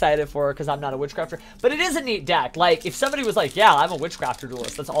I'm excited for because I'm not a Witchcrafter. But it is a neat deck. Like, if somebody was like, yeah, I'm a Witchcrafter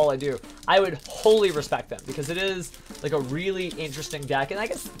duelist, that's all I do, I would wholly respect them because it is like a really interesting deck. And I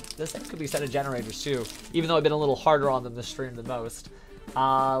guess this thing could be set of generators too, even though I've been a little harder on them this stream than most.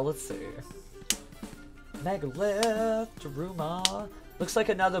 Let's see. Megalith, Daruma. Looks like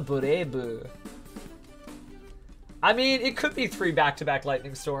another Burebu. I mean, it could be 3 back-to-back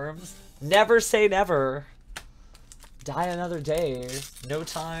Lightning Storms. Never say never. Die another day. No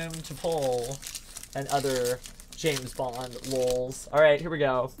time to pull. And other James Bond lols. Alright, here we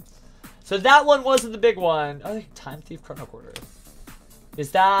go. So that one wasn't the big one. Oh, Time Thief Chrono Quarter.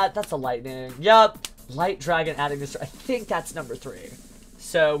 Is that... That's a Lightning. Yup. Light Dragon adding this. I think that's number 3.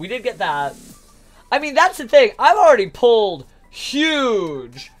 So we did get that. I mean, that's the thing. I've already pulled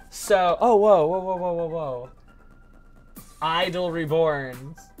huge. So, oh, whoa, whoa, whoa, whoa, whoa, whoa. Idol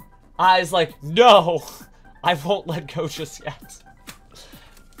Reborn. I's like, no, I won't let go just yet.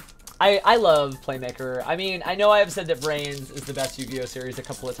 I love Playmaker. I mean, I know I have said that Brains is the best Yu-Gi-Oh series a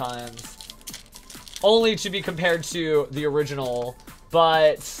couple of times. Only to be compared to the original,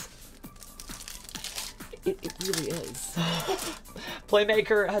 but it really is.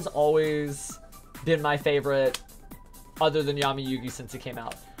 Playmaker has always been my favorite, other than Yami Yugi since it came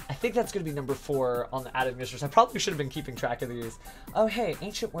out. I think that's going to be number 4 on the added mistress. I probably should have been keeping track of these. Oh, hey,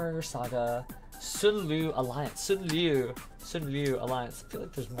 Ancient Warrior Saga, Sun Liu Alliance. Sun Liu Alliance. I feel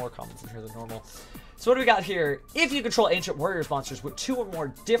like there's more comments in here than normal. So what do we got here? If you control Ancient Warriors monsters with 2 or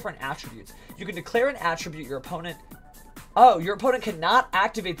more different attributes, you can declare an attribute your opponent... Oh, your opponent cannot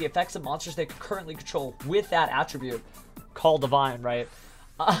activate the effects of monsters they currently control with that attribute. Call Divine, right?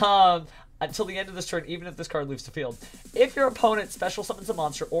 Until the end of this turn, even if this card leaves the field. If your opponent special summons a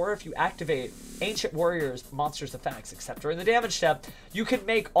monster, or if you activate Ancient Warriors monsters' effects, except during the damage step, you can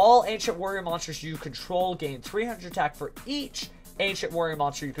make all Ancient Warrior monsters you control gain 300 attack for each Ancient Warrior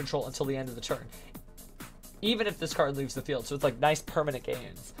monster you control until the end of the turn, even if this card leaves the field. So it's like nice permanent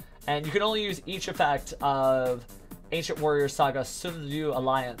gains. And you can only use each effect of Ancient Warrior Saga Sun Liu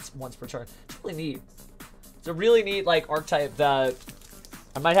Alliance once per turn. It's really neat. It's a really neat like archetype that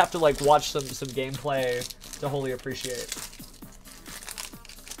I might have to like watch some gameplay to wholly appreciate.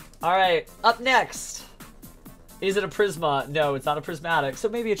 Alright, up next. Is it a Prisma? No, it's not a Prismatic, so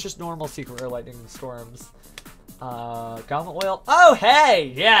maybe it's just normal Secret Rare Lightning Storms. Gauntlet Oil. Oh,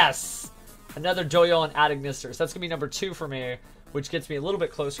 hey! Yes! Another Doyo and adding Misters. That's gonna be number 2 for me, which gets me a little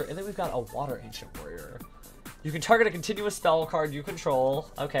bit closer. And then we've got a Water Ancient Warrior. You can target a continuous spell card you control.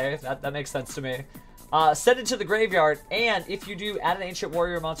 Okay, that makes sense to me. Send it to the graveyard, and if you do, add an Ancient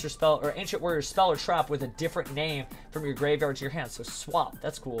Warrior monster spell, or Ancient Warrior spell or trap with a different name from your graveyard to your hand. So swap,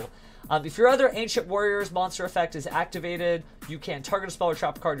 that's cool. If your other Ancient Warrior's monster effect is activated, you can target a spell or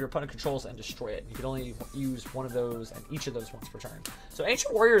trap card your opponent controls and destroy it. You can only use one of those and each of those once per turn. So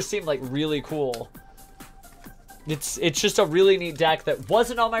Ancient Warriors seem like really cool. It's just a really neat deck that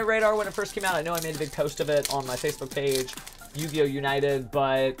wasn't on my radar when it first came out. I know I made a big post of it on my Facebook page, Yu-Gi-Oh! United,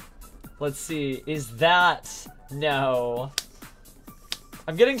 but... Let's see, is that... No.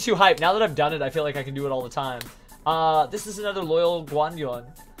 I'm getting too hyped. Now that I've done it, I feel like I can do it all the time. This is another Loyal Guanyun.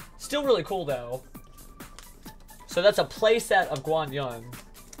 Still really cool, though. So that's a playset of Guanyun.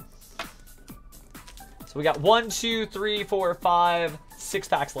 So we got 1, 2, 3, 4, 5, 6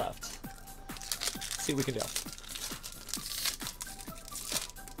 packs left. Let's see what we can do.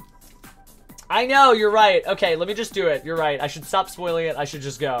 I know, you're right. Okay, let me just do it. You're right. I should stop spoiling it. I should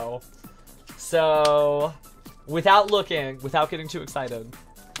just go. So, without looking, without getting too excited.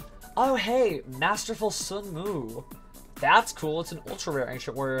 Oh, hey, Masterful Sun Mu. That's cool. It's an ultra rare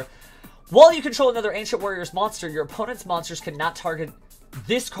Ancient Warrior. While you control another Ancient Warrior's monster, your opponent's monsters cannot target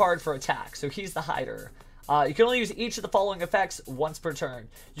this card for attack. So he's the hider. You can only use each of the following effects once per turn.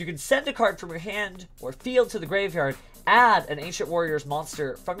 You can send a card from your hand or field to the graveyard. Add an Ancient Warrior's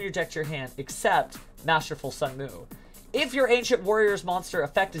monster from your deck to your hand, except Masterful Sun Mu. If your Ancient Warrior's monster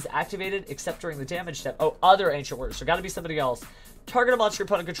effect is activated, except during the damage step, oh, other Ancient Warriors, so gotta be somebody else, target a monster your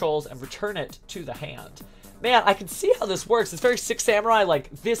opponent controls and return it to the hand. Man, I can see how this works. It's very Six Samurai, like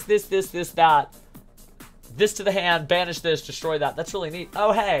this, that. This to the hand, banish this, destroy that. That's really neat.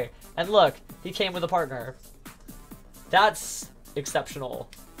 Oh, hey, and look, he came with a partner. That's exceptional.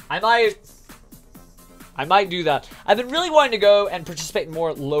 I might do that. I've been really wanting to go and participate in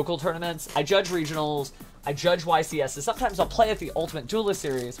more local tournaments. I judge regionals. I judge YCSs. Sometimes I'll play at the Ultimate Duelist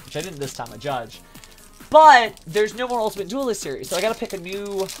Series, which I didn't this time, I judge. But there's no more Ultimate Duelist series, so I gotta pick a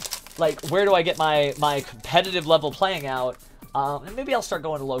new, like, where do I get my competitive level playing out? And maybe I'll start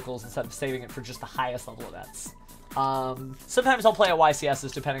going to locals instead of saving it for just the highest level events. Sometimes I'll play at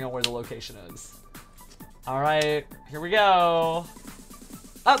YCSs depending on where the location is. Alright, here we go.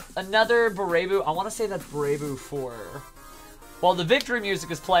 Oh, another Burebu. I want to say that's Burebu 4. While the victory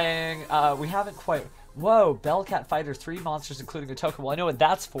music is playing, we haven't quite... Whoa, Bellcat Fighter, 3 monsters including a token. Well, I know what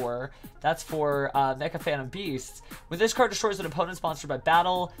that's for. That's for Mecha Phantom Beasts. When this card destroys an opponent's monster by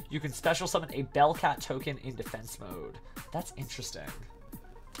battle, you can special summon a Bellcat token in defense mode. That's interesting.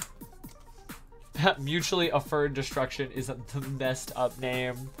 Mutually Affirmed Destruction is the messed up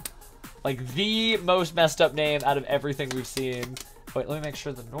name. Like, the most messed up name out of everything we've seen. Wait, let me make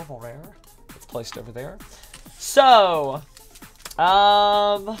sure the normal rare is placed over there. So,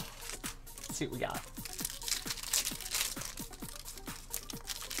 let's see what we got.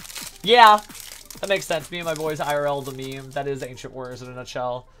 Yeah, that makes sense. Me and my boys IRL the meme. That is Ancient Warriors in a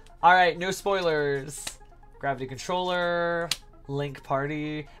nutshell. Alright, no spoilers. Gravity Controller, Link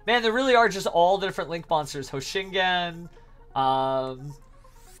Party. Man, there really are just all the different Link monsters. Hoshingen, oh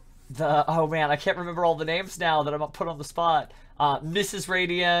man, I can't remember all the names now that I'm put on the spot. Mrs.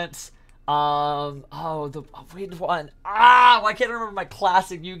 Radiant, the weird one. I can't remember my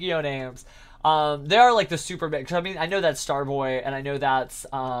classic Yu-Gi-Oh names. They are like the super big. I mean, I know that's Starboy, and I know that's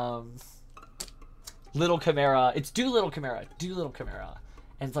Little Chimera. It's Doolittle Chimera,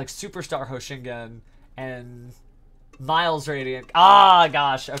 and it's like Superstar Hoshingen and Miles Radiant.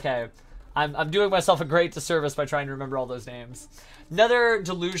 Gosh, okay. I'm doing myself a great disservice by trying to remember all those names. Another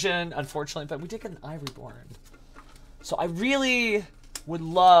Delusion, unfortunately, but we did get an Eye Reborn. So I really would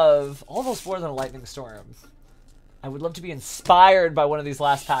love, almost more than a Lightning Storm, I would love to be inspired by one of these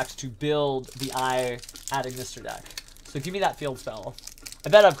last packs to build the Eye Adagnister deck. So give me that field spell. I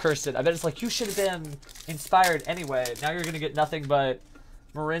bet I've cursed it. I bet it's like, you should have been inspired anyway. Now you're going to get nothing but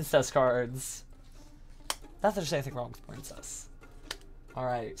Marincess cards. Not that there's anything wrong with Marincess.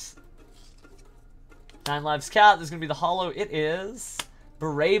 Alright. 9 Lives Cat. There's going to be the Hollow. It is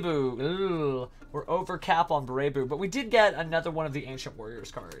Burebu. Ooh. We're over cap on Burebu. But we did get another one of the Ancient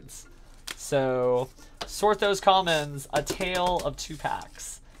Warriors cards. So, sort those commons. A tale of 2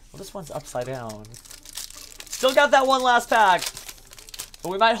 packs. Well, this one's upside down. Still got that one last pack.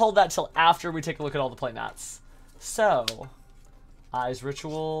 But we might hold that till after we take a look at all the playmats. So, Eyes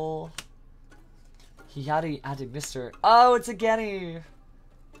Ritual. Hiyari Adagnister. Oh, it's a Genny.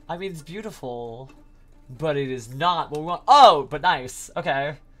 I mean, it's beautiful. But it is not what we want. Oh, but nice.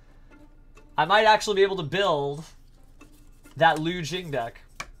 Okay. I might actually be able to build that Lu Jing deck.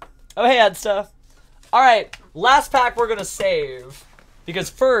 Oh, hey, Edsta. Alright, last pack we're going to save. Because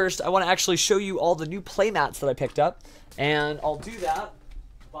first, I want to actually show you all the new playmats that I picked up. And I'll do that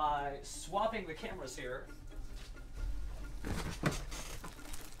by swapping the cameras here.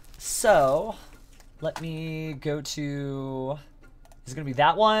 So, let me go to... Is it going to be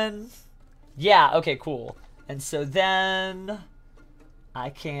that one? Yeah, okay, cool. And so then I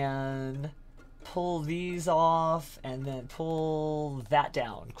can pull these off and then pull that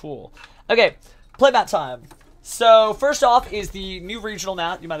down. Cool. Okay, playmat time. So first off is the new regional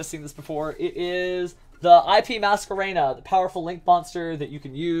mat. You might have seen this before. It is the IP Masquerena, the powerful Link monster that you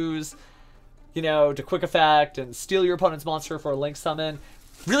can use, you know, to quick effect and steal your opponent's monster for a Link summon.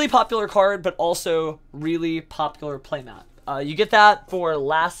 Really popular card, but also really popular playmat. You get that for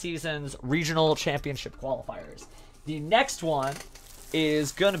last season's regional championship qualifiers. The next one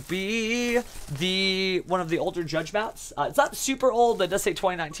is going to be one of the older judge mats. It's not super old, but it does say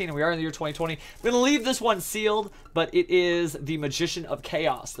 2019, and we are in the year 2020. We're going to leave this one sealed, but it is the Magician of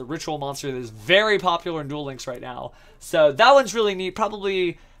Chaos, the ritual monster that is very popular in Duel Links right now. So that one's really neat.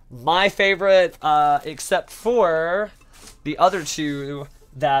 Probably my favorite, except for the other two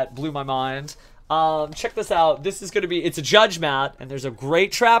that blew my mind. Check this out. This is going to be, it's a judge mat, and there's a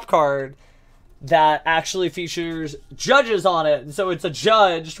great trap card that actually features judges on it. And so it's a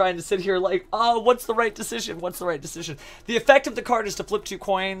judge trying to sit here like, oh, what's the right decision? What's the right decision? The effect of the card is to flip 2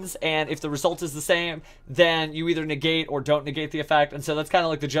 coins, and if the result is the same, then you either negate or don't negate the effect. And so that's kind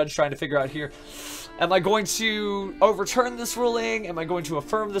of like the judge trying to figure out here, am I going to overturn this ruling? Am I going to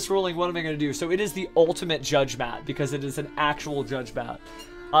affirm this ruling? What am I going to do? So it is the ultimate judge mat because it is an actual judge mat.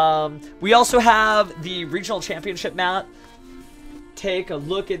 We also have the regional championship mat. Take a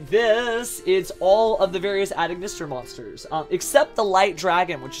look at this. It's all of the various Adagnister monsters, except the light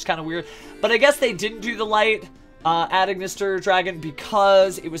dragon, which is kind of weird. But I guess they didn't do the light Adagnister dragon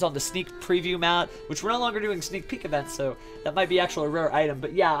because it was on the sneak preview mat, which we're no longer doing sneak peek events, so that might be actually a rare item.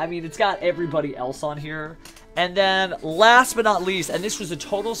 But yeah, I mean, it's got everybody else on here. And then, last but not least, and this was a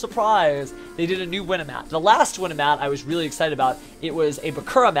total surprise, they did a new Winamat. The last Winamat I was really excited about. It was a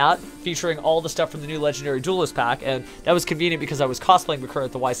Bakura mat featuring all the stuff from the new Legendary Duelist pack, and that was convenient because I was cosplaying Bakura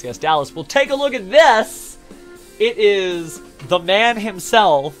at the YCS Dallas. Well, take a look at this! It is the man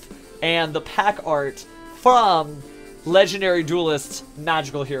himself and the pack art from Legendary Duelist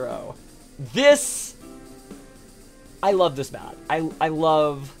Magical Hero. This... I love this mat. I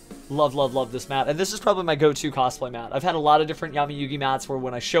love this mat, and this is probably my go-to cosplay mat. I've had a lot of different Yami-Yugi mats where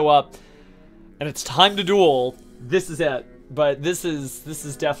when I show up and it's time to duel, this is it. But this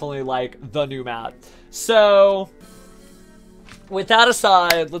is definitely like the new mat. So with that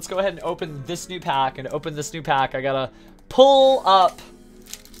aside, let's go ahead and open this new pack. And to open this new pack, I gotta pull up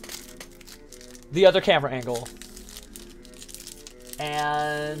the other camera angle.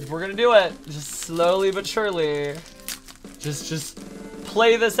 And we're gonna do it just slowly but surely. Just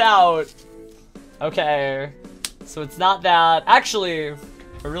play this out. Okay, so it's not that. Actually, if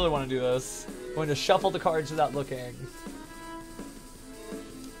I really want to do this, I'm going to shuffle the cards without looking.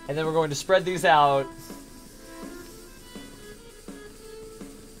 And then we're going to spread these out.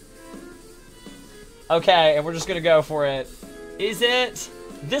 Okay, and we're just going to go for it. Is it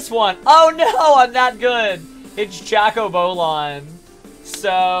this one? Oh no, I'm that good. It's Jacko Bolon.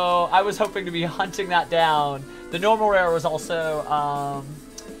 So I was hoping to be hunting that down. The normal rare was also,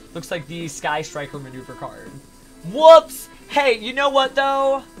 looks like the Sky Striker maneuver card. Whoops! Hey, you know what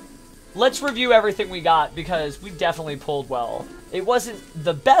though? Let's review everything we got because we definitely pulled well. It wasn't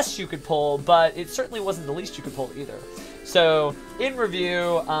the best you could pull, but it certainly wasn't the least you could pull either. So, in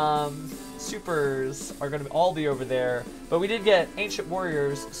review, supers are going to all be over there. But we did get Ancient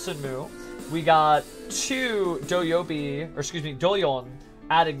Warriors, Sunmu. We got 2 Doyon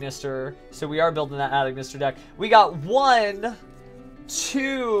Adagnister, so we are building that Adagnister deck. We got 1,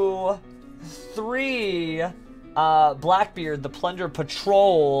 2, 3 Blackbeard, the Plunder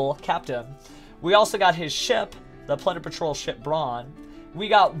Patrol Captain. We also got his ship, the Plunder Patrol ship Brawn. We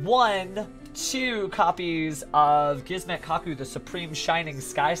got 1, 2 copies of Gizmet Kaku, the Supreme Shining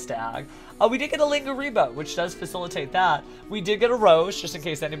Sky Stag. We did get a Lingariba, which does facilitate that. We did get a Roche, just in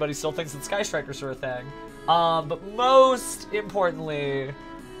case anybody still thinks that Sky Strikers are a thing. But most importantly,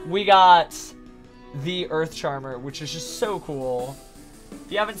 we got the Earth Charmer, which is just so cool.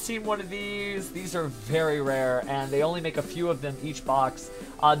 If you haven't seen one of these are very rare, and they only make a few of them each box.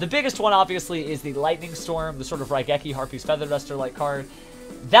 The biggest one, obviously, is the Lightning Storm, the sort of Raigeki Harpy's Feather Duster-like card.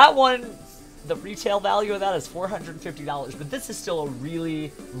 That one, the retail value of that is $450, but this is still a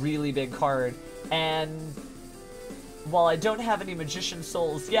really, really big card. And while I don't have any Magician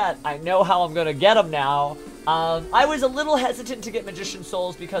Souls yet, I know how I'm going to get them now. I was a little hesitant to get Magician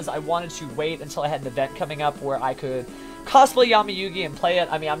Souls because I wanted to wait until I had an event coming up where I could cosplay Yami-Yugi and play it.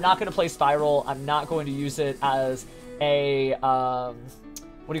 I mean, I'm not going to play Spiral. I'm not going to use it as a,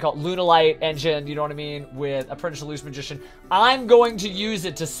 what do you call it, Lunalight engine, you know what I mean, with Apprentice Illusion Magician. I'm going to use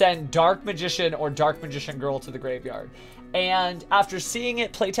it to send Dark Magician or Dark Magician Girl to the graveyard. And after seeing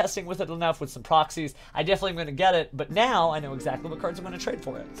it, playtesting with it enough with some proxies, I definitely am going to get it, but now I know exactly what cards I'm going to trade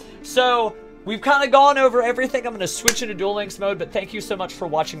for it. So, we've kind of gone over everything. I'm going to switch into Duel Links mode, but thank you so much for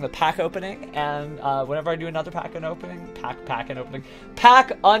watching the pack opening, and whenever I do another pack unboxing,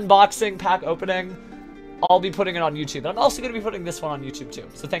 pack opening, I'll be putting it on YouTube. And I'm also going to be putting this one on YouTube too.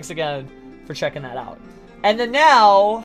 So thanks again for checking that out. And then now,